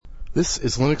This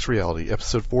is Linux Reality,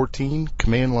 Episode 14,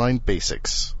 Command Line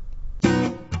Basics.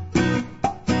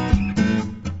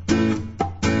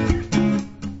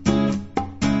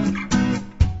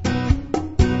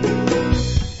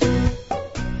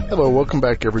 Hello, welcome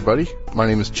back everybody. My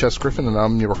name is Chess Griffin and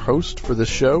I'm your host for this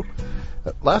show.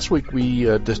 Last week we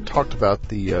just talked about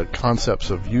the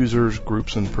concepts of users,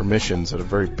 groups, and permissions at a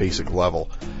very basic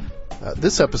level.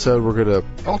 This episode we're going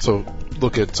to also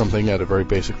look at something at a very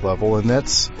basic level, and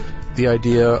that's the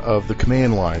idea of the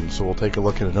command line. So we'll take a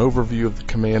look at an overview of the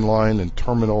command line and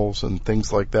terminals and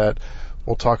things like that.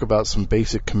 We'll talk about some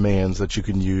basic commands that you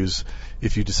can use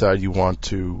if you decide you want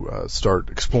to start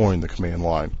exploring the command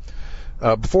line.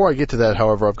 Before I get to that,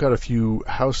 however, I've got a few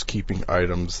housekeeping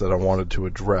items that I wanted to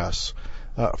address.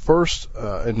 First,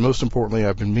 and most importantly,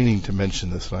 I've been meaning to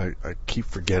mention this, and I keep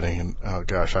forgetting, and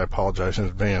I apologize in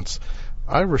advance.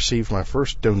 I received my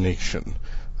first donation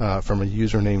from a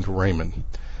user named Raymond.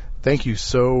 Thank you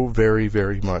so very,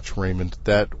 very much, Raymond.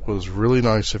 That was really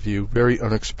nice of you, very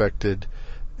unexpected,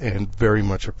 and very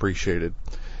much appreciated.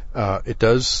 It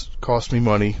does cost me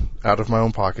money out of my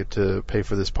own pocket to pay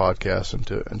for this podcast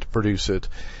and to produce it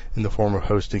in the form of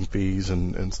hosting fees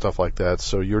and stuff like that.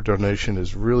 So your donation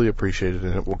is really appreciated,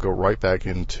 and it will go right back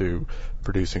into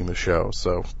producing the show.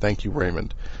 So thank you,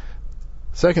 Raymond.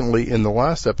 Secondly, in the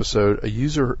last episode, a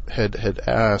user had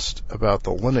asked about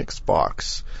the Linux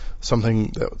box,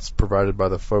 something that's provided by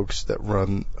the folks that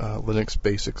run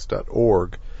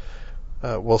linuxbasics.org.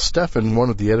 Well, Stefan, one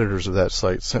of the editors of that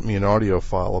site, sent me an audio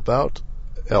file about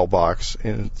LBox,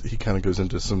 and he kind of goes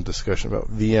into some discussion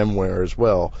about VMware as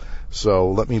well.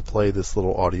 So let me play this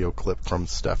little audio clip from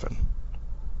Stefan.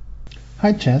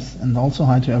 Hi Chess, and also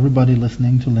hi to everybody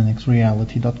listening to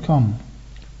linuxreality.com.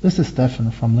 This is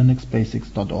Stefan from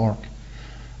linuxbasics.org.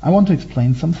 I want to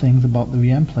explain some things about the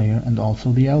VM player and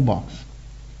also the LBox.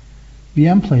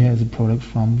 VM player is a product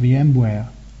from VMware.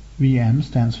 VM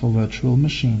stands for Virtual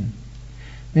Machine.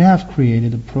 They have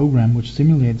created a program which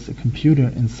simulates a computer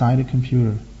inside a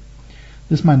computer.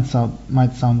 This might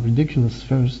sound ridiculous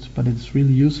first, but it's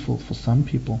really useful for some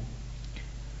people.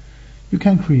 You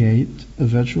can create a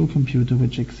virtual computer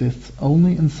which exists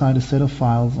only inside a set of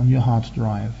files on your hard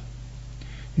drive.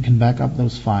 You can back up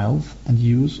those files and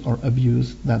use or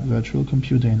abuse that virtual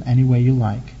computer in any way you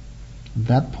like. At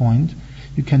that point,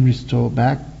 you can restore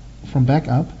back from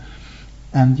backup,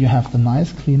 and you have the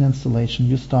nice clean installation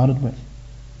you started with.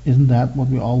 Isn't that what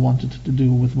we all wanted to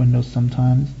do with Windows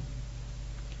sometimes?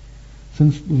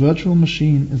 Since the virtual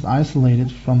machine is isolated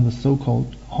from the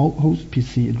so-called host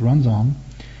PC it runs on,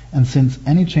 and since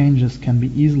any changes can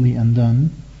be easily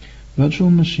undone, virtual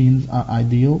machines are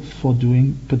ideal for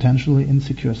doing potentially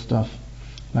insecure stuff,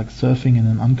 like surfing in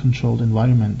an uncontrolled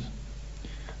environment.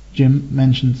 Jim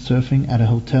mentioned surfing at a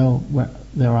hotel where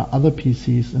there are other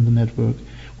PCs in the network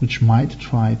which might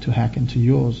try to hack into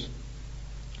yours.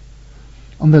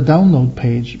 On the download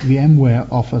page,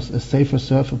 VMware offers a Safer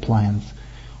Surf appliance,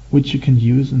 which you can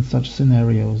use in such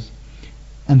scenarios.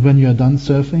 And when you are done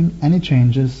surfing, any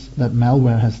changes that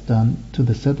malware has done to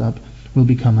the setup will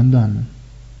become undone.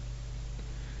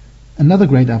 Another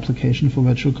great application for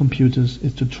virtual computers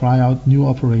is to try out new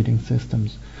operating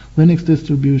systems, Linux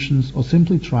distributions, or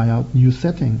simply try out new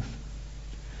settings.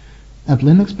 At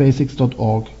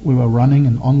linuxbasics.org, we were running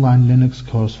an online Linux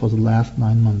course for the last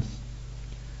 9 months.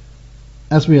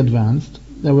 As we advanced,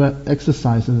 there were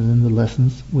exercises in the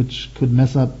lessons which could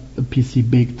mess up a PC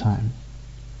big time.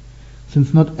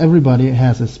 Since not everybody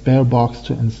has a spare box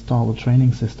to install a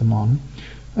training system on,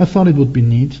 I thought it would be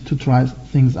neat to try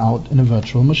things out in a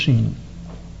virtual machine.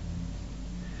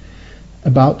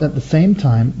 About at the same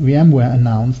time, VMware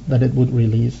announced that it would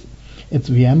release its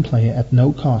VM player at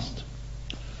no cost.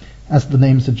 As the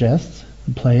name suggests,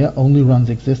 the player only runs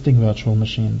existing virtual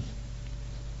machines.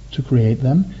 To create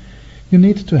them, you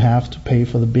need to pay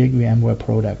for the big VMware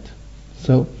product.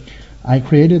 So I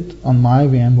created on my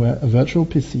VMware a virtual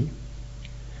PC.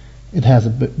 It has a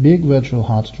big virtual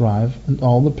hard drive and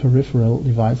all the peripheral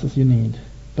devices you need,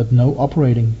 but no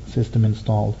operating system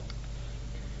installed.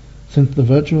 Since the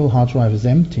virtual hard drive is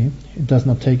empty, it does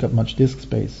not take up much disk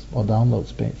space or download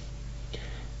space.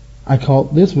 I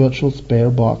called this virtual spare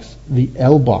box the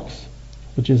LBox,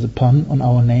 which is a pun on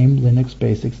our name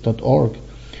linuxbasics.org,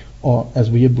 or as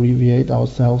we abbreviate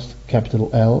ourselves, capital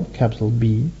L, capital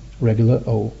B, regular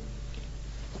O.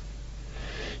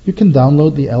 You can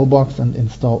download the LBox and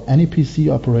install any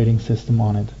PC operating system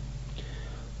on it.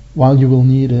 While you will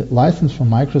need a license from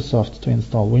Microsoft to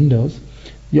install Windows,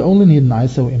 you only need an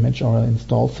ISO image or an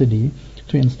install CD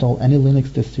to install any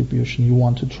Linux distribution you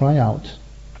want to try out.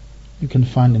 You can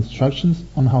find instructions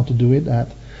on how to do it at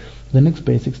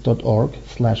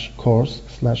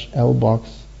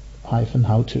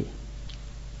linuxbasics.org/course/lbox-how-to.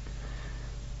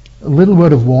 A little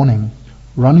word of warning.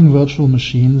 Running virtual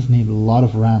machines need a lot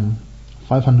of RAM.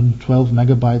 512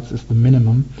 megabytes is the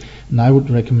minimum, and I would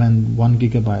recommend 1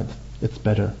 gigabyte. It's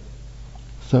better.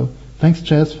 So, thanks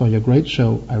Chaz for your great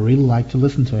show. I really like to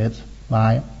listen to it.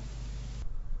 Bye.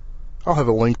 I'll have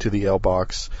a link to the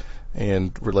LBox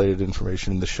and related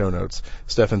information in the show notes.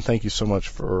 Stefan, thank you so much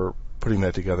for putting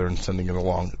that together and sending it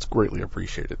along. It's greatly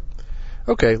appreciated.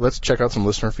 Okay, let's check out some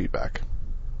listener feedback.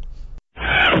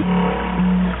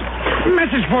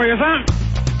 Message for you, son.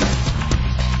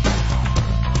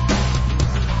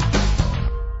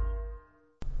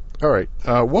 All right,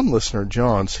 one listener,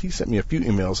 Johns, he sent me a few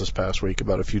emails this past week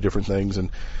about a few different things. And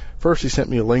first, he sent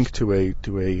me a link to a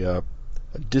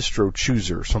distro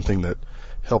chooser, something that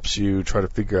helps you try to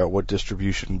figure out what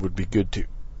distribution would be good to,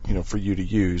 for you to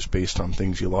use based on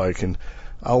things you like. And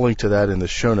I'll link to that in the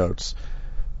show notes.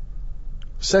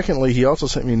 Secondly, he also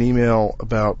sent me an email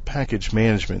about package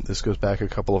management. This goes back a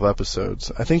couple of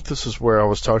episodes. I think this is where I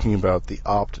was talking about the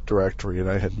opt directory, and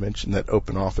I had mentioned that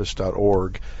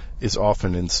openoffice.org is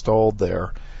often installed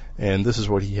there, and this is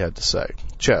what he had to say.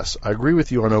 Chess, I agree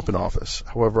with you on OpenOffice.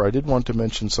 However, I did want to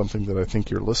mention something that I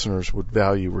think your listeners would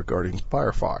value regarding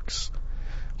Firefox.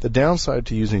 The downside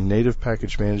to using native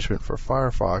package management for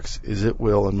Firefox is it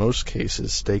will, in most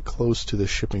cases, stay close to the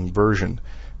shipping version.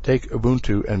 Take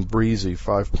Ubuntu and Breezy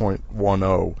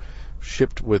 5.10,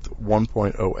 shipped with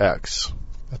 1.0x.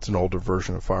 That's an older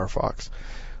version of Firefox.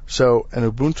 So, an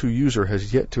Ubuntu user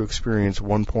has yet to experience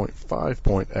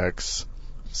 1.5.x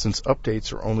since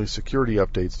updates are only security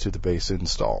updates to the base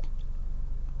install.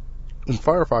 In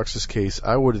Firefox's case,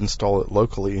 I would install it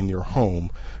locally in your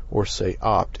home, or say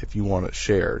opt if you want it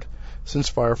shared. Since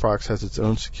Firefox has its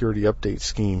own security update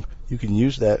scheme, you can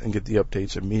use that and get the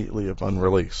updates immediately upon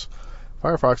release.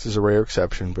 Firefox is a rare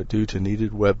exception, but due to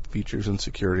needed web features and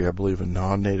security, I believe a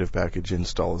non-native package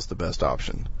install is the best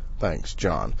option. Thanks,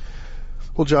 John.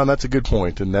 Well, John, that's a good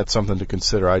point, and that's something to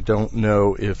consider. I don't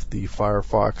know if the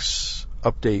Firefox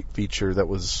update feature that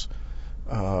was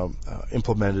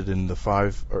implemented in the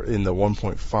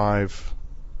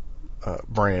 1.5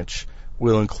 branch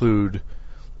will include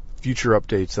future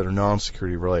updates that are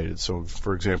non-security related. So,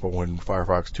 for example, when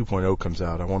Firefox 2.0 comes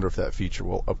out, I wonder if that feature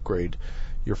will upgrade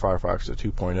your Firefox to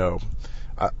 2.0.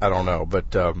 I don't know, but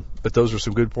those are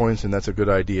some good points, and that's a good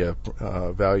idea.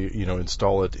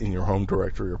 Install it in your home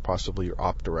directory or possibly your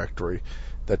opt directory.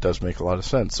 That does make a lot of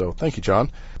sense. So thank you,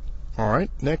 John. All right,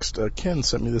 next, Ken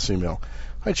sent me this email.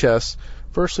 Hi, Chess.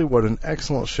 Firstly, what an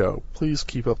excellent show. Please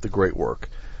keep up the great work.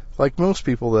 Like most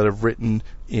people that have written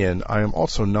in, I am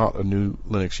also not a new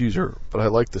Linux user, but I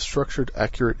like the structured,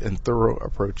 accurate, and thorough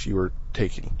approach you are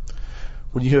taking.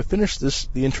 When you have finished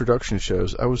the introduction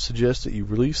shows, I would suggest that you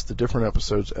release the different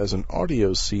episodes as an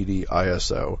audio CD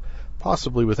ISO,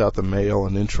 possibly without the mail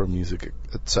and intro music,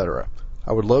 etc.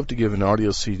 I would love to give an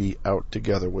audio CD out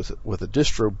together with a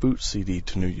distro boot CD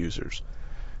to new users.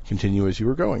 Continue as you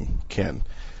were going, Ken.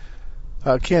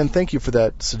 Ken, thank you for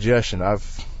that suggestion. I've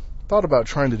thought about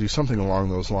trying to do something along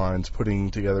those lines,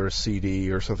 putting together a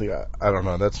CD or something. I don't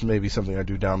know. That's maybe something I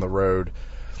do down the road.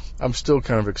 I'm still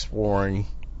kind of exploring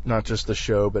not just the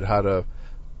show, but how to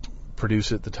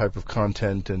produce it, the type of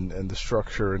content and the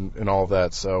structure and all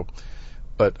that. So,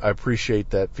 but I appreciate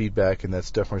that feedback, and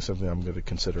that's definitely something I'm going to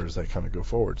consider as I kind of go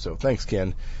forward. So thanks,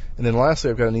 Ken. And then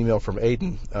lastly, I've got an email from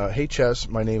Aidan. Hey, Chess,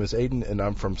 my name is Aidan, and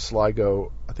I'm from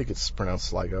Sligo. I think it's pronounced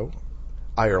Sligo,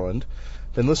 Ireland.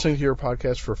 Been listening to your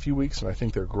podcast for a few weeks, and I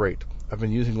think they're great. I've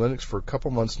been using Linux for a couple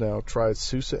months now, tried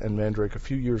SUSE and Mandrake a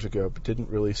few years ago, but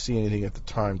didn't really see anything at the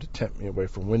time to tempt me away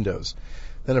from Windows.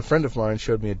 Then a friend of mine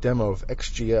showed me a demo of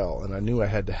XGL, and I knew I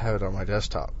had to have it on my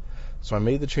desktop. So I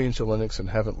made the change to Linux and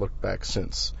haven't looked back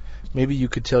since. Maybe you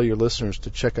could tell your listeners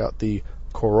to check out the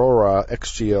Corora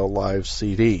XGL Live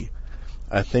CD.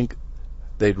 I think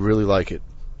they'd really like it.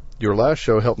 Your last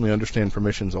show helped me understand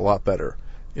permissions a lot better.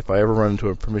 If I ever run into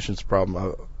a permissions problem,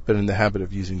 I've been in the habit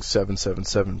of using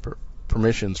 777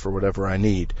 permissions for whatever I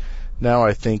need. Now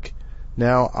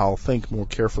I'll think more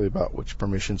carefully about which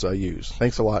permissions I use.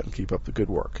 Thanks a lot and keep up the good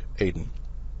work. Aidan.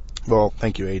 Well,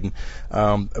 thank you, Aidan.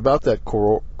 About that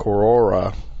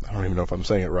Corora, I don't even know if I'm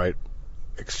saying it right,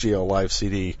 XGL Live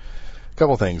CD, a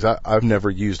couple things. I've never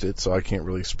used it, so I can't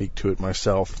really speak to it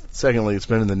myself. Secondly, it's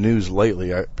been in the news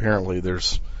lately. Apparently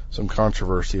there's some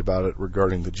controversy about it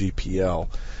regarding the GPL.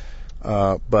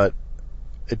 But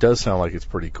it does sound like it's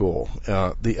pretty cool.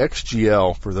 The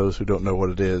XGL, for those who don't know what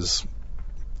it is,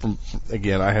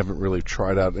 again, I haven't really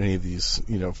tried out any of these,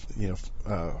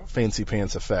 fancy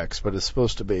pants effects, but it's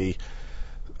supposed to be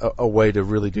a way to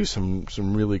really do some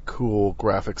really cool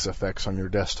graphics effects on your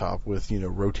desktop with,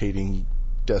 rotating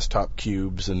desktop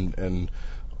cubes and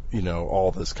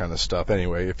all this kind of stuff.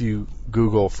 Anyway, if you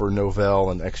Google for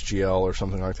Novell and XGL or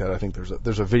something like that, I think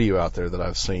there's a video out there that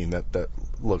I've seen that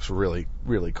looks really,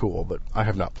 really cool, but I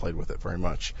have not played with it very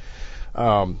much.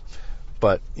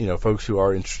 But, folks who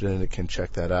are interested in it can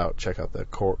check that out. Check out the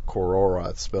Korora.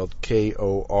 It's spelled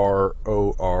Kororaa.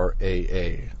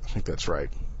 I think that's right.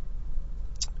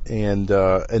 And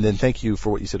then thank you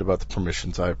for what you said about the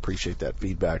permissions. I appreciate that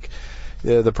feedback.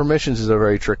 Yeah, the permissions is a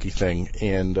very tricky thing,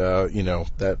 and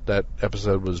that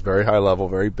episode was very high level,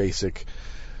 very basic.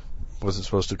 Wasn't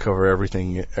supposed to cover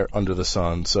everything under the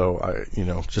sun, so I,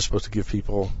 just supposed to give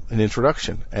people an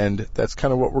introduction, and that's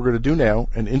kind of what we're going to do now,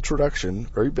 an introduction,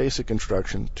 very basic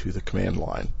introduction to the command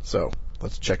line. So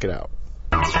let's check it out.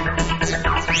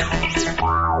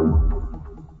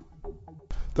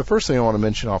 The first thing I want to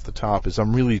mention off the top is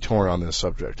I'm really torn on this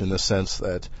subject in the sense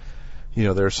that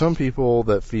there are some people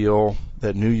that feel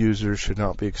that new users should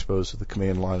not be exposed to the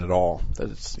command line at all.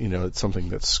 That it's, it's something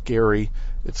that's scary,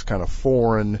 it's kind of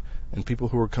foreign, and people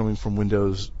who are coming from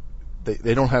Windows,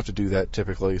 they don't have to do that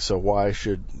typically, so why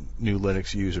should new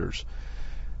Linux users?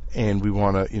 And we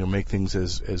want to, make things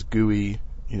as GUI,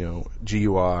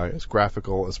 GUI, as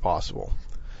graphical as possible.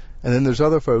 And then there's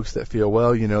other folks that feel,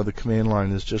 well, the command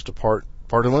line is just a part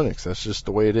of Linux. That's just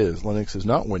the way it is. Linux is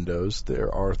not Windows. There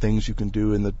are things you can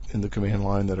do in the command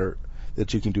line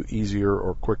that you can do easier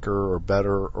or quicker or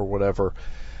better or whatever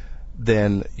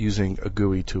than using a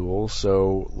GUI tool.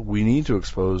 So we need to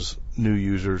expose new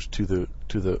users to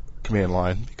the command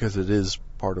line because it is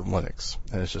part of Linux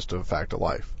and it's just a fact of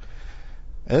life.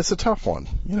 And it's a tough one,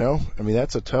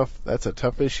 that's a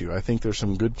tough issue. I think there's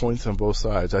some good points on both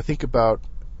sides. I think about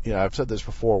I've said this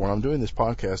before, when I'm doing this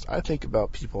podcast, I think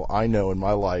about people I know in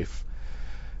my life,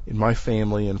 in my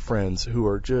family and friends who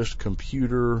are just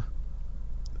computer,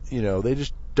 they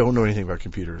just don't know anything about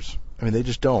computers. They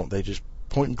just don't. They just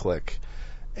point and click.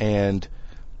 And,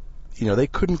 they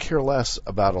couldn't care less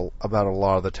about a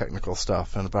lot of the technical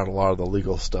stuff and about a lot of the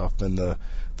legal stuff and the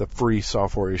free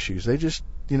software issues. They just,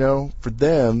 for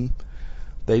them,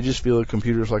 they just feel a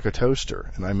computer's like a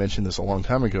toaster. And I mentioned this a long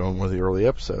time ago in one of the early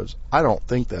episodes. I don't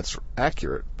think that's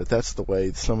accurate, but that's the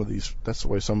way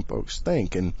some folks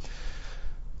think. And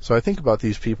so I think about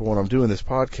these people when I'm doing this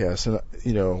podcast, and,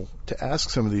 to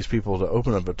ask some of these people to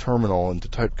open up a terminal and to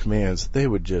type commands, they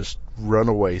would just run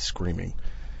away screaming.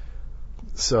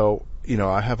 So,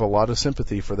 I have a lot of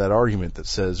sympathy for that argument that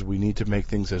says we need to make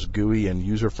things as GUI and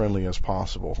user-friendly as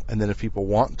possible. And then if people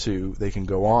want to, they can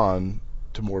go on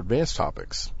to more advanced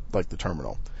topics like the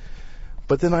terminal.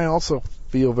 But then I also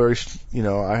feel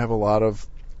I have a lot of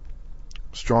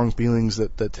strong feelings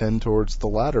that tend towards the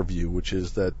latter view, which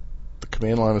is that the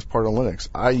command line is part of Linux.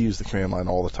 I use the command line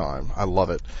all the time. I love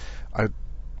it. I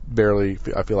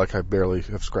feel like I barely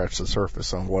have scratched the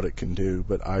surface on what it can do,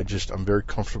 but I'm very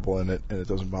comfortable in it, and it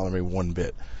doesn't bother me one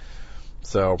bit.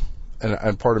 So,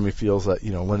 and part of me feels that,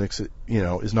 Linux,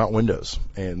 is not Windows,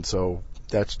 and so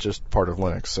that's just part of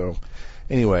Linux. So,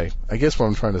 anyway, I guess what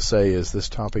I'm trying to say is this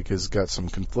topic has got some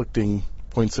conflicting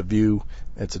points of view.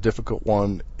 It's a difficult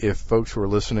one. If folks who are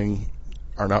listening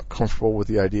are not comfortable with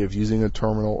the idea of using a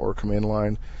terminal or a command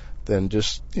line, then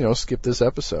just, skip this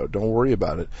episode. Don't worry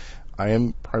about it. I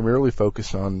am primarily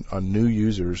focused on new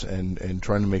users and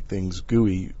trying to make things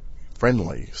GUI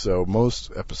friendly. So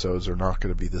most episodes are not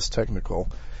going to be this technical.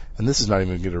 And this is not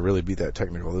even going to really be that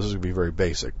technical. This is going to be very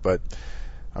basic, but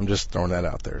I'm just throwing that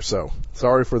out there. So,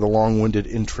 sorry for the long-winded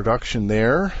introduction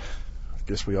there. I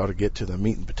guess we ought to get to the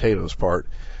meat and potatoes part.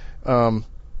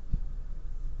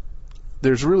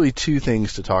 There's really two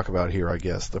things to talk about here, I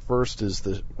guess. The first is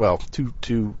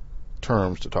two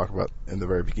terms to talk about in the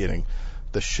very beginning,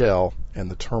 the shell and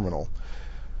the terminal.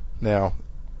 Now,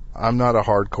 I'm not a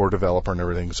hardcore developer and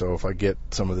everything, so if I get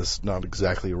some of this not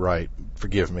exactly right,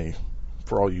 forgive me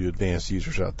for all you advanced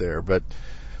users out there, but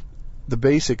the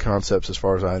basic concepts, as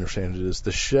far as I understand it, is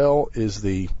the shell is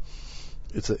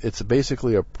it's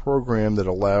basically a program that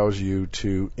allows you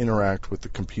to interact with the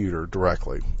computer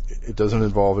directly. It doesn't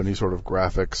involve any sort of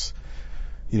graphics.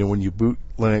 When you boot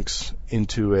Linux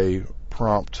into a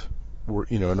prompt,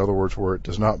 in other words, where it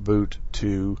does not boot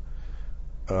to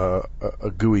a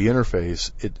GUI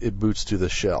interface, it boots to the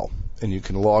shell, and you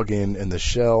can log in, and the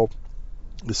shell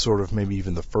is sort of maybe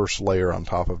even the first layer on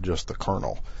top of just the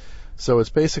kernel. So it's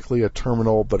basically a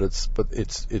terminal, but it's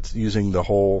using the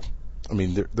whole.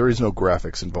 There is no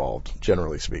graphics involved,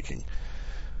 generally speaking.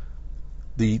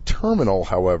 The terminal,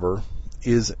 however,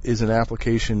 is an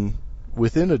application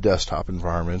within a desktop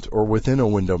environment or within a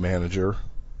window manager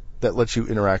that lets you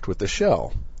interact with the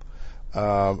shell.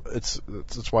 It's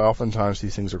why oftentimes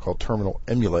these things are called terminal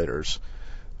emulators.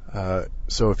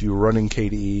 So if you're running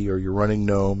KDE or you're running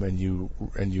GNOME and you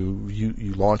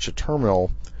launch a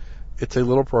terminal, it's a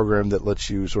little program that lets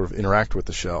you sort of interact with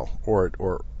the shell or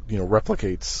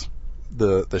replicates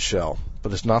the shell,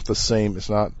 but it's not the same. It's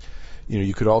not,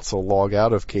 you could also log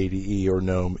out of KDE or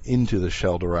GNOME into the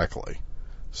shell directly.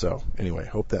 So anyway,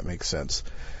 hope that makes sense.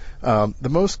 The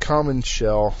most common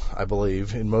shell, I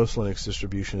believe, in most Linux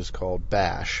distributions is called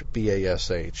Bash,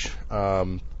 B-A-S-H.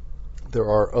 There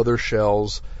are other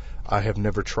shells. I have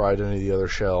never tried any of the other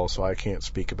shells, so I can't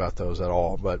speak about those at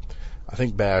all, but I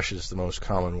think Bash is the most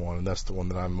common one, and that's the one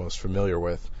that I'm most familiar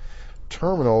with.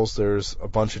 Terminals, there's a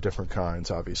bunch of different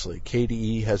kinds, obviously.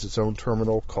 KDE has its own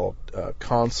terminal called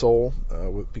Console.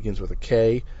 It begins with a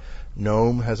K.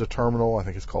 GNOME has a terminal. I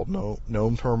think it's called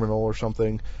GNOME Terminal or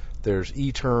something. There's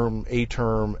eTerm,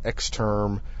 ATerm,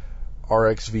 Xterm,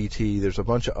 RxVT. There's a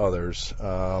bunch of others.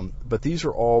 But these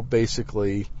are all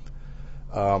basically,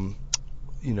 little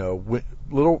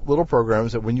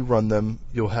programs that when you run them,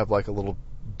 you'll have like a little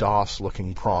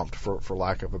DOS-looking prompt, for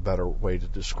lack of a better way to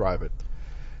describe it.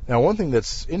 Now, one thing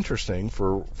that's interesting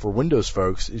for Windows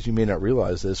folks is you may not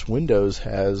realize this. Windows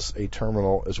has a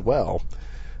terminal as well,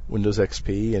 Windows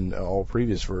XP and all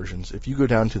previous versions. If you go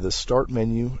down to the Start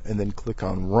menu and then click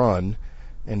on Run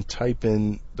and type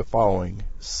in the following,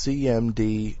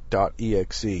 cmd.exe,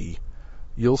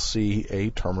 you'll see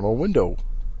a terminal window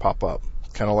pop up,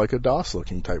 kind of like a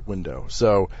DOS-looking type window.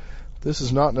 So this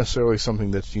is not necessarily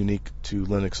something that's unique to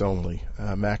Linux only.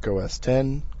 Mac OS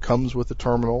X comes with a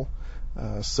terminal.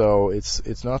 So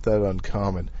it's not that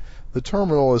uncommon. The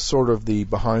terminal is sort of the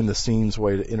behind-the-scenes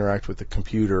way to interact with the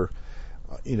computer,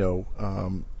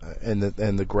 and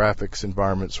the graphics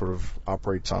environment sort of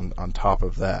operates on top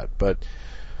of that. But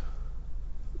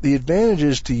the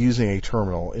advantages to using a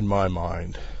terminal, in my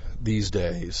mind, these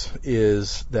days,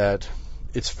 is that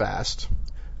it's fast.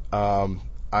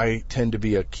 I tend to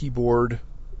be a keyboard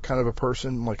kind of a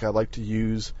person. Like, I like to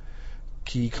use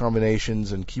key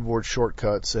combinations and keyboard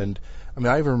shortcuts, and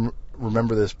I even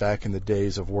remember this back in the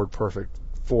days of WordPerfect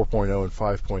 4.0 and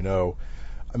 5.0.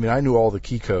 I knew all the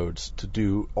key codes to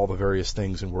do all the various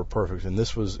things in WordPerfect, and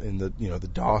this was in the the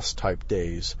DOS type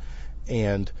days.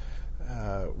 And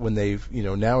when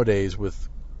nowadays with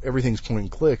everything's point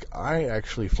and click, I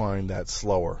actually find that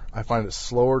slower. I find it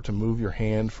slower to move your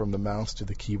hand from the mouse to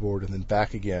the keyboard and then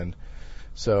back again.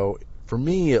 So for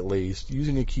me, at least,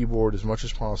 using a keyboard as much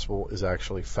as possible is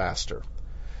actually faster.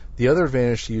 The other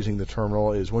advantage to using the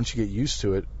terminal is once you get used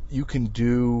to it, you can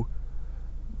do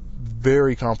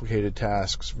very complicated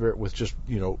tasks with just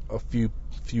a few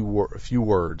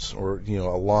words, or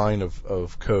a line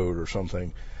of code or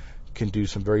something. Can do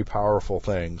some very powerful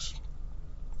things.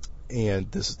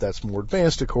 And that's more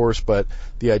advanced, of course, but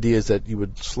the idea is that you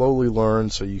would slowly learn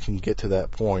so you can get to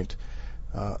that point.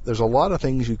 There's a lot of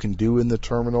things you can do in the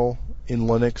terminal in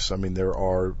Linux. There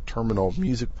are terminal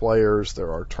music players,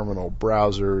 there are terminal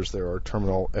browsers, there are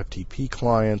terminal FTP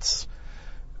clients.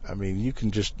 You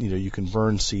can just, you can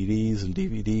burn CDs and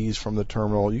DVDs from the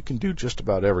terminal. You can do just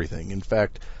about everything. In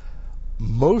fact,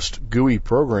 most GUI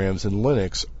programs in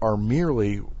Linux are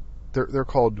merely, they're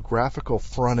called graphical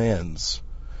front ends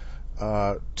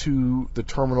to the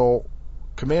terminal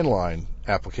command line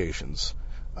applications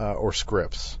or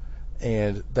scripts.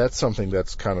 And that's something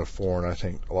that's kind of foreign, I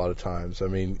think, a lot of times.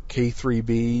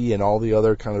 K3B and all the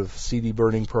other kind of CD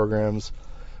burning programs,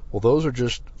 well, those are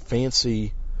just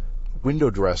fancy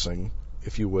window dressing,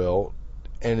 if you will.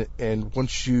 And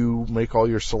once you make all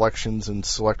your selections and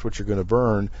select what you're going to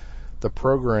burn, the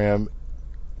program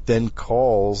then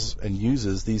calls and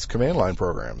uses these command line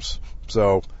programs.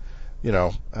 So,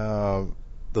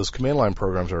 those command line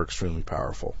programs are extremely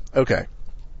powerful. Okay.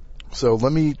 So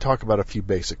let me talk about a few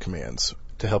basic commands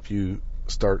to help you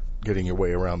start getting your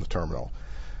way around the terminal.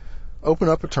 Open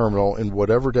up a terminal in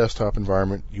whatever desktop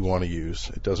environment you want to use.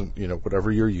 It doesn't,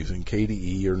 whatever you're using,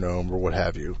 KDE or GNOME or what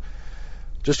have you.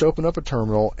 Just open up a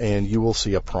terminal and you will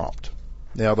see a prompt.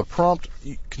 Now, the prompt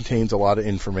contains a lot of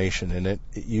information in it.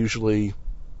 It usually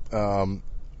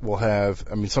will have,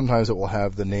 sometimes it will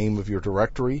have the name of your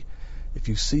directory. If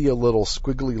you see a little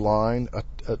squiggly line,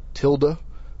 a tilde,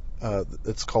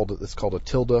 it's called a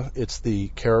tilde. It's the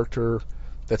character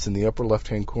that's in the upper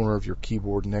left-hand corner of your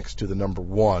keyboard next to the number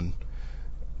 1.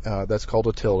 That's called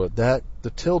a tilde.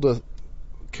 The tilde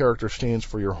character stands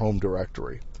for your home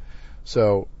directory.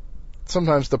 So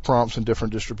sometimes the prompts in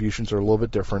different distributions are a little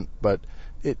bit different, but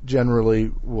it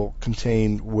generally will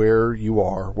contain where you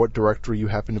are, what directory you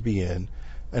happen to be in,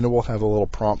 and it will have a little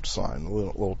prompt sign, a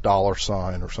little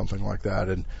 $sign or something like that.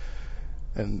 And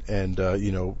and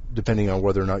depending on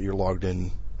whether or not you're logged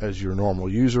in as your normal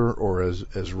user or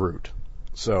as root.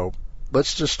 So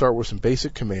let's just start with some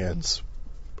basic commands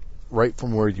right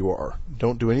from where you are.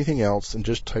 Don't do anything else and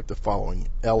just type the following: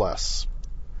 ls.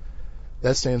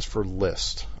 That stands for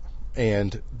list.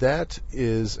 And that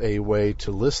is a way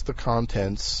to list the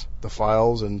contents, the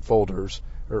files and folders,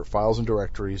 or files and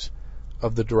directories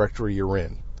of the directory you're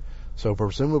in. So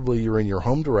presumably you're in your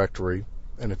home directory,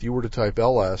 and if you were to type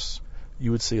ls,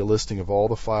 you would see a listing of all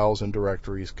the files and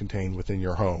directories contained within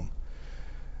your home.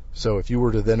 So if you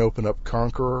were to then open up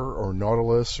Konqueror or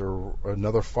Nautilus or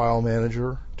another file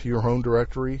manager to your home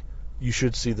directory, you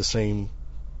should see the same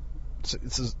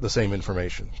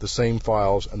information. The same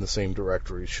files and the same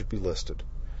directories should be listed.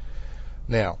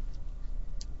 Now,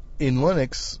 in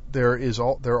Linux,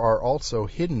 there are also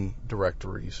hidden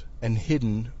directories and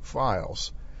hidden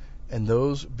files, and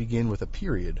those begin with a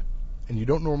period. And you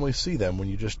don't normally see them when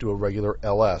you just do a regular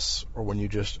ls or when you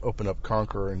just open up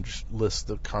Konqueror and just list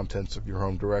the contents of your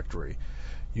home directory.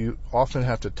 You often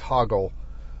have to toggle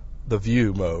the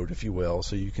view mode, if you will,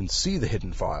 so you can see the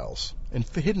hidden files. And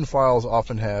hidden files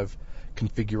often have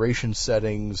configuration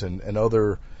settings and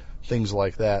other things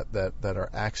like that are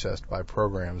accessed by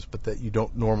programs, but that you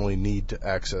don't normally need to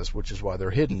access, which is why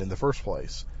they're hidden in the first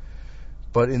place.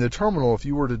 But in the terminal, if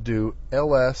you were to do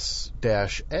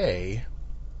ls-a,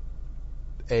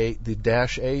 the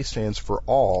 -a stands for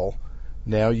all.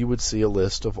 Now you would see a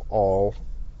list of all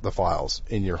the files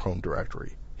in your home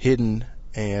directory, hidden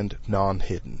and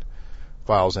non-hidden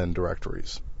files and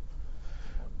directories.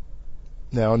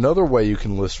 Now another way you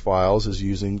can list files is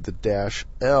using the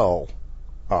 -l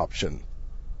option.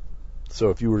 So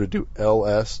if you were to do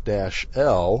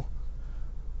ls-l,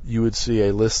 you would see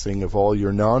a listing of all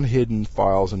your non-hidden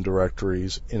files and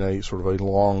directories in a sort of a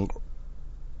long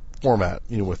format,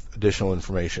 with additional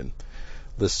information.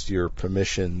 Lists your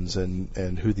permissions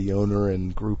and who the owner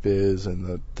and group is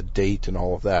and the date and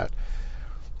all of that.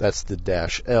 That's the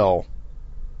 -l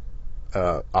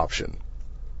option.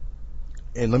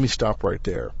 And let me stop right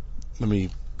there. Let me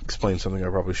explain something I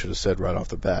probably should have said right off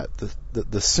the bat.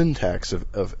 The syntax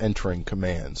of entering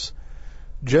commands.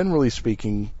 Generally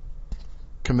speaking,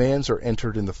 commands are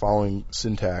entered in the following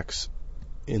syntax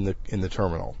in the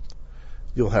terminal.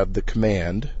 You'll have the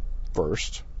command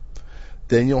first,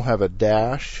 then you'll have a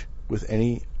dash with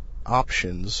any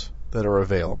options that are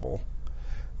available,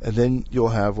 and then you'll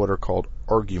have what are called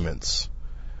arguments,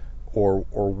 or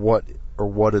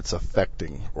what it's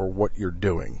affecting, or what you're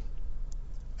doing.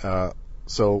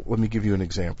 So let me give you an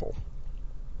example.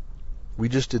 We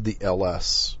just did the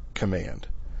ls command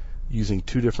using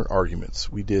two different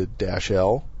arguments. We did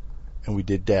 -l and we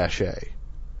did -a.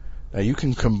 Now you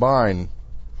can combine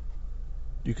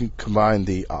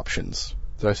the options.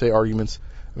 Did I say arguments?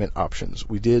 I meant options.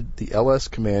 We did the ls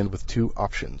command with two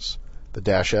options, the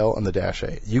 -l and the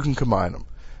 -a. You can combine them.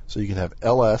 So you can have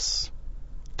ls-la.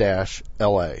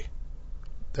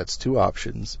 That's two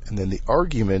options. And then the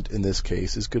argument in this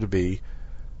case is going to be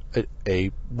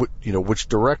which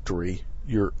directory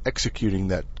you're executing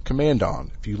that command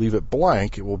on. If you leave it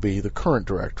blank, it will be the current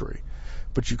directory.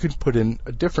 But you can put in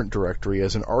a different directory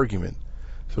as an argument.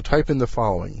 So type in the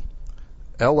following: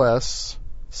 ls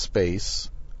space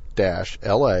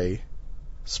 -la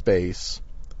space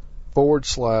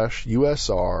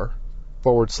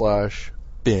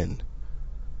 /usr/bin,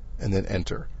 and then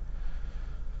enter.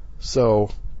 So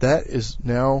that is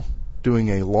now doing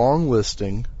a long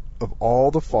listing of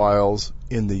all the files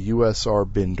in the USR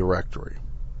bin directory.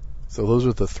 So those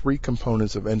are the three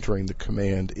components of entering the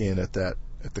command in at the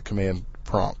command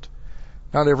prompt.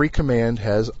 Not every command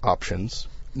has options.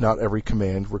 Not every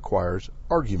command requires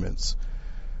arguments.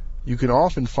 You can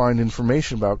often find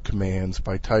information about commands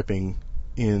by typing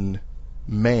in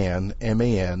man,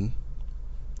 M-A-N,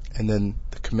 and then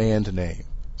the command name.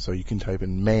 So you can type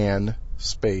in man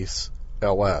space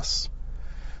ls.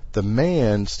 The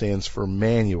man stands for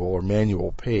manual or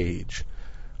manual page.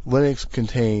 Linux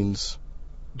contains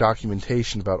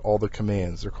documentation about all the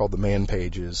commands. They're called the man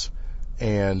pages,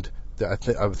 and I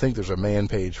think there's a man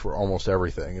page for almost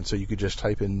everything. And so you could just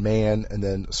type in man and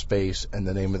then space and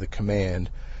the name of the command,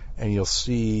 and you'll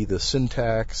see the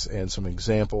syntax and some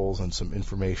examples and some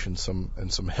information,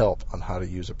 some help on how to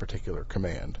use a particular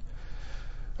command.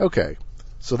 Okay,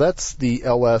 so that's the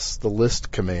ls, the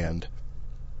list command.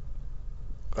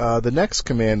 The next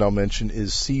command I'll mention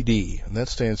is cd, and that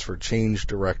stands for change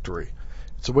directory.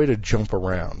 It's a way to jump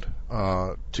around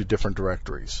to different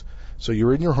directories. So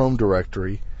you're in your home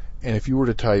directory, and if you were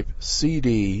to type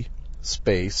cd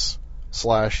space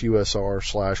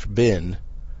 /usr/bin,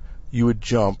 you would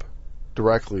jump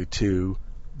directly to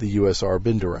the USR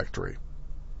bin directory.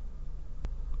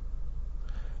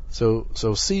 So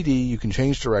CD, you can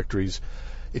change directories.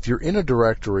 If you're in a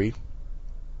directory,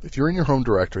 if you're in your home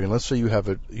directory, and let's say you have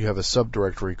a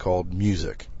subdirectory called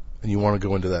music, and you want to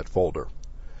go into that folder,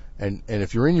 and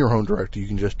if you're in your home directory, you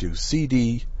can just do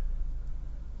CD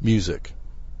music,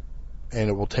 and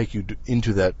it will take you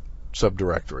into that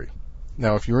subdirectory.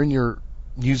 Now, if you're in your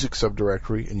music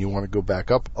subdirectory and you want to go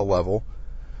back up a level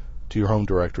to your home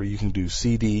directory, you can do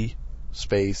CD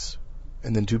space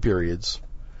and then 2 periods,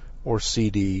 or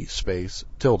CD space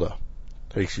tilde.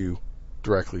 Takes you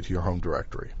directly to your home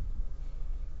directory.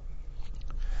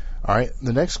 All right,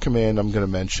 the next command I'm going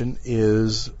to mention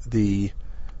is the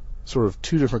sort of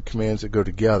 2 different commands that go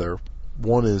together.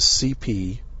 One is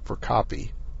CP for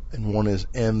copy, and one is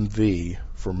MV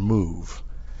for move.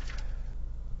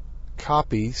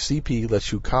 CP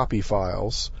lets you copy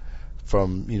files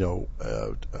from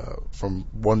from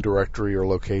one directory or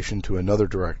location to another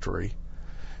directory,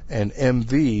 and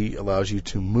MV allows you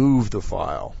to move the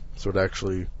file. So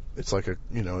it's like it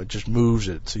just moves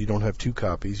it. So you don't have 2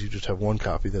 copies, you just have 1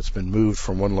 copy that's been moved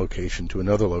from one location to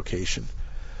another location.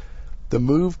 The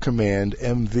move command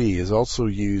MV is also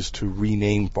used to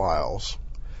rename files.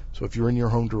 So if you're in your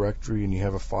home directory and you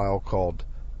have a file called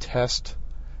test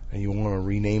and you want to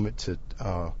rename it to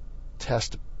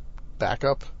test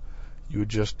backup, you would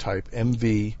just type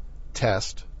MV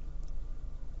test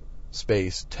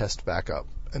space test backup,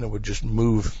 and it would just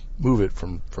move it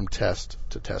from test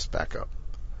to test backup.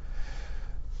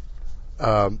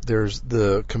 There's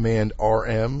the command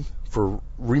RM for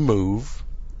remove.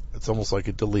 It's almost like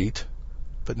a delete,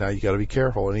 but now you got to be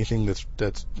careful. Anything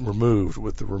that's removed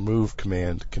with the remove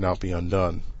command cannot be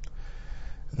undone.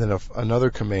 And then another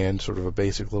command, sort of a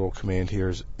basic little command here,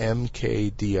 is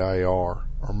mkdir,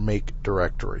 or make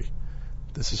directory.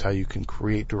 This is how you can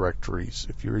create directories.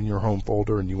 If you're in your home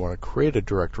folder and you want to create a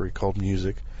directory called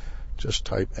music, just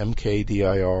type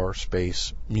mkdir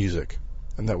space music,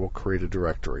 and that will create a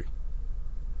directory.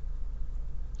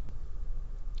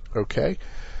 Okay,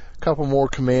 a couple more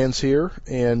commands here,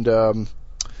 and the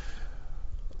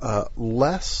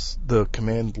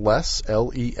command less,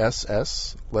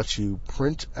 L-E-S-S, lets you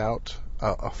print out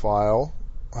a file,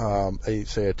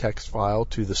 say a text file,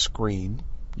 to the screen.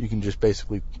 You can just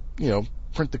basically,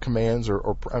 print the commands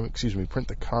print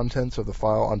the contents of the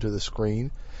file onto the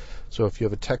screen. So if you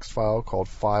have a text file called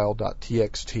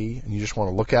file.txt and you just want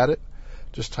to look at it,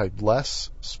 just type less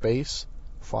space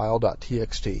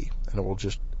file.txt, and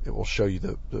it will show you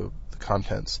the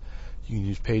contents. You can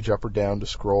use page up or down to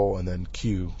scroll, and then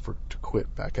Q to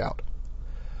quit back out.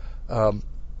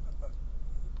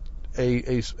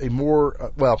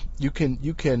 You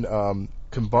can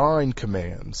combine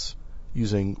commands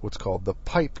using what's called the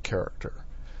pipe character.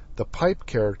 The pipe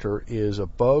character is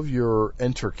above your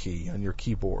enter key on your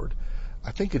keyboard.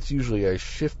 I think it's usually a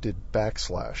shifted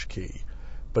 / key,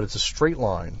 but it's a straight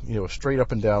line, a straight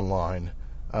up and down line.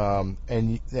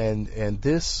 And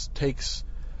this takes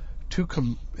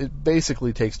it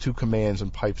basically takes 2 commands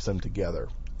and pipes them together,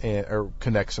 or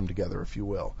connects them together, if you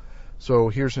will. So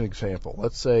here's an example.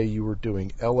 Let's say you were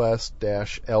doing ls-la.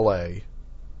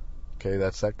 Okay,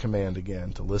 that's that command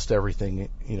again to list everything,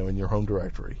 in your home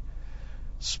directory.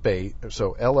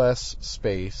 So ls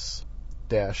space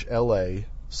 -la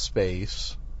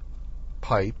space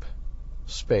pipe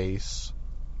space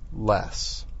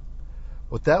less.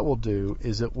 What that will do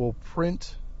is it will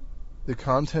print the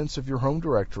contents of your home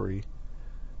directory.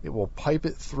 It will pipe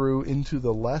it through into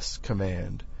the less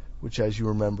command, which, as you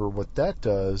remember, what that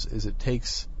does is it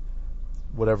takes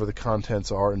whatever the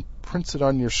contents are and prints it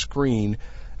on your screen,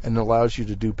 and allows you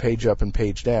to do page up and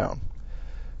page down.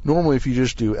 Normally, if you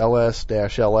just do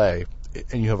ls-la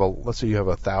and let's say you have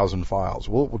 1,000 files,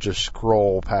 well, it will just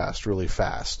scroll past really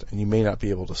fast, and you may not be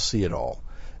able to see it all,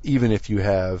 even if you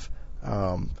have,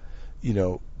 even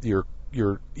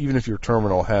if your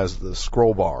terminal has the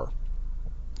scroll bar.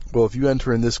 Well, if you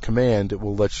enter in this command,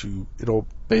 it'll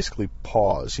basically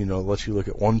pause, let you look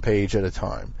at one page at a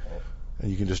time. And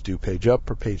you can just do page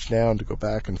up or page down to go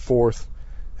back and forth,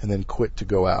 and then quit to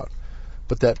go out.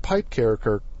 But that pipe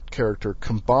character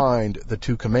combined the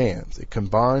 2 commands. It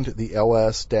combined the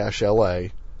ls-la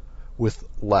with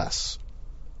less,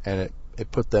 and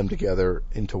it put them together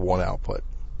into one output.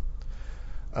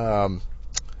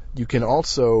 You can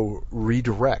also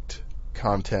redirect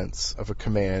contents of a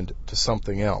command to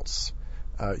something else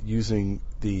using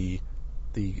the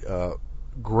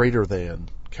greater than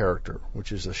character,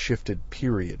 which is a shifted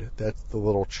period. That's the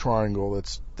little triangle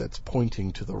that's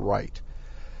pointing to the right.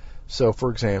 So,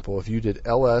 for example, if you did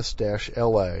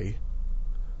ls-la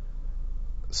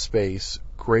space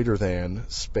greater than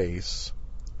space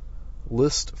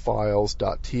list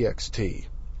files.txt,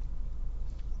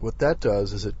 what that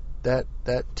does is that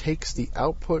takes the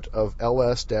output of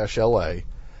ls-la,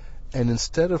 and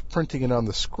instead of printing it on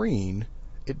the screen,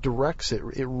 it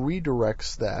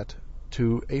redirects that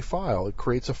to a file. It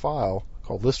creates a file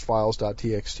called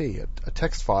listfiles.txt, a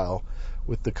text file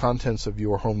with the contents of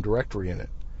your home directory in it.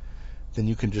 Then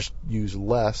you can just use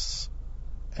less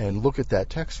and look at that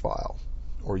text file,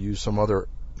 or use some other,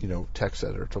 text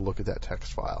editor to look at that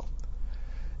text file.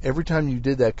 Every time you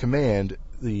did that command,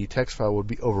 the text file would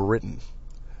be overwritten.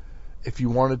 If you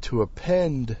wanted to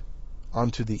append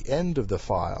onto the end of the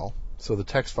file, so the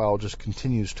text file just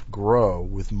continues to grow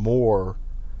with more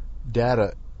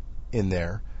data in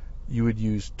there, you would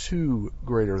use two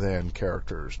greater than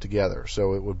characters together.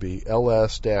 So it would be ls-la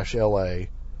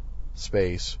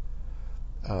space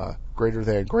greater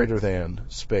than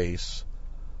space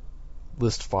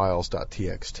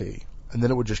listfiles.txt, and then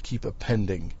it would just keep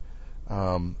appending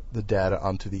the data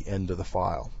onto the end of the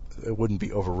file. It wouldn't be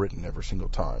overwritten every single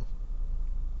time.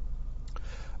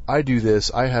 I do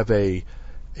this. I have a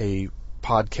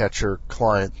Podcatcher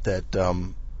client that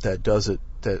does it,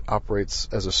 that operates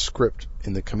as a script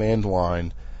in the command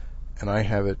line, and I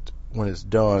have it, when it's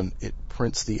done, it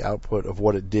prints the output of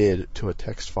what it did to a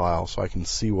text file so I can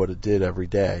see what it did every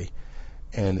day,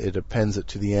 and it appends it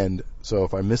to the end. So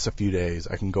if I miss a few days,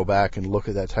 I can go back and look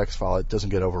at that text file. It doesn't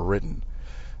get overwritten.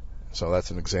 So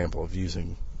that's an example of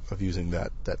using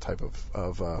that type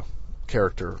of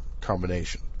character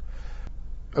combination.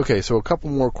 Okay, so a couple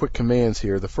more quick commands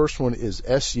here. The first one is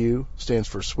SU, stands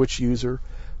for switch user.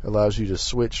 It allows you to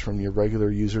switch from your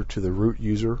regular user to the root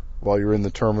user while you're in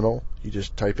the terminal. You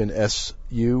just type in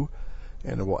SU,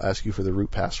 and it will ask you for the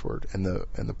root password. And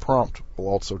the prompt will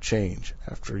also change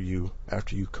after you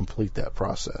complete that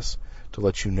process to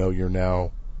let you know you're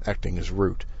now acting as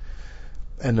root.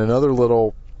 And another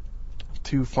little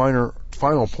two final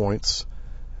points.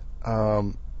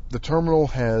 The terminal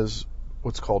has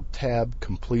what's called tab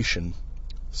completion.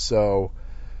 So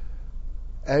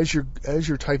as you're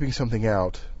typing something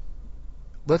out,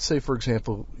 let's say, for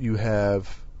example, you have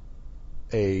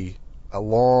a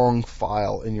long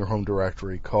file in your home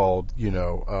directory called,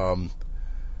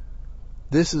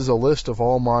 this is a list of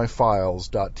all my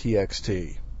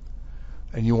files.txt,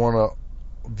 and you want to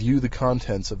view the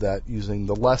contents of that using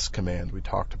the less command we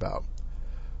talked about.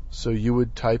 So you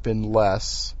would type in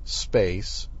less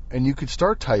space, and you could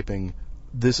start typing,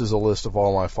 this is a list of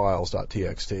all my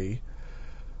files.txt,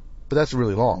 but that's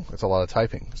really long. That's a lot of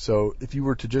typing. So if you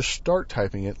were to just start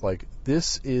typing it like,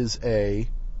 this is a,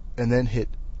 and then hit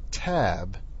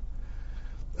tab,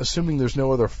 assuming there's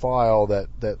no other file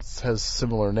that has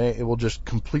similar name, it will just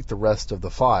complete the rest of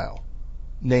the file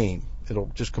name.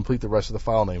 It'll just complete the rest of the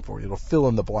file name for you. It'll fill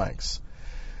in the blanks.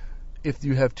 If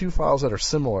you have two files that are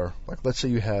similar, like let's say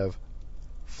you have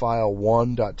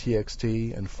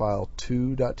file1.txt and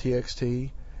file2.txt,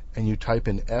 and you type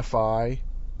in fi,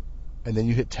 and then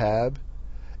you hit tab,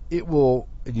 it will,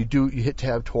 and you hit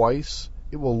tab twice,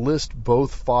 it will list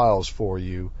both files for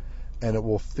you, and it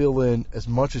will fill in as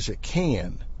much as it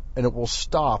can, and it will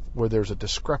stop where there's a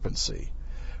discrepancy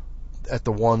at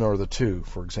the 1 or the 2,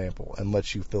 for example, and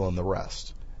let you fill in the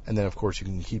rest. And then, of course, you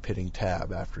can keep hitting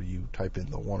tab after you type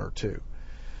in the 1 or 2.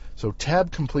 So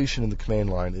tab completion in the command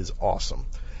line is awesome.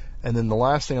 And then the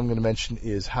last thing I'm going to mention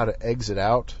is how to exit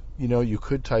out. You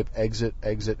could type exit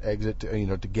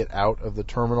to get out of the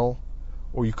terminal,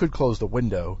 or you could close the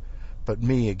window. But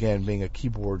me, again, being a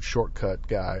keyboard shortcut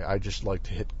guy, I just like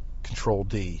to hit Control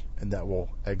D, and that will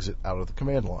exit out of the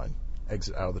command line,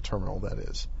 exit out of the terminal, that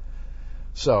is.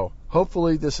 So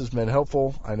hopefully this has been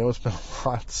helpful. I know it's been a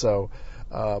lot,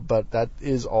 but that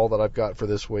is all that I've got for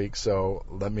this week. So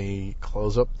let me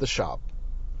close up the shop.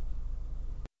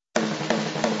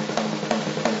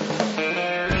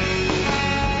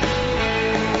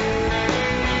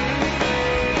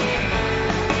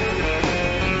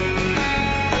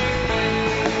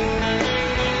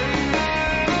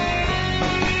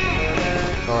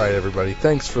 All right, everybody.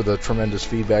 Thanks for the tremendous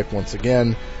feedback once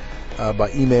again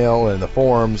by email and the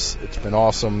forums. It's been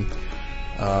awesome.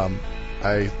 Now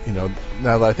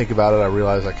that I think about it, I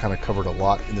realize I kind of covered a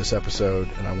lot in this episode,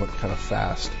 and I went kind of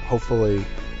fast. Hopefully,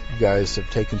 you guys have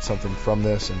taken something from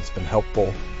this, and it's been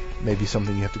helpful. Maybe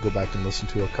something you have to go back and listen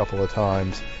to a couple of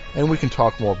times, and we can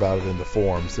talk more about it in the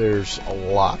forums. There's a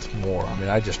lot more. I mean,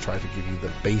 I just tried to give you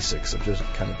the basics of just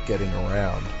kind of getting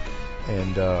around.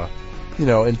 And,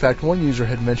 in fact, one user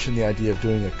had mentioned the idea of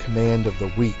doing a command of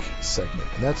the week segment,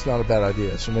 and that's not a bad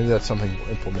idea. So maybe that's something we'll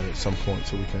implement at some point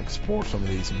so we can explore some of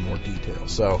these in more detail.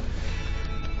 So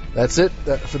that's it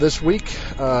for this week.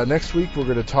 Next week, we're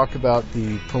going to talk about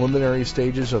the preliminary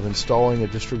stages of installing a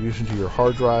distribution to your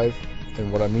hard drive,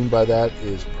 And what I mean by that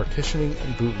is partitioning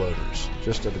and bootloaders,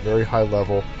 just at a very high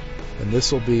level. And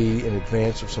this will be in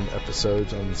advance of some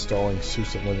episodes on installing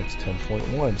SUSE Linux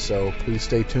 10.1. So please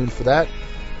stay tuned for that.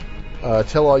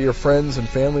 Tell all your friends and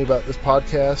family about this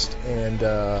podcast, and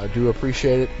I do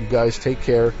appreciate it. You guys take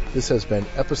care. This has been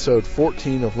episode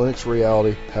 14 of Linux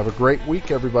Reality. Have a great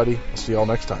week, everybody. I'll see you all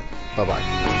next time.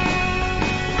 Bye-bye.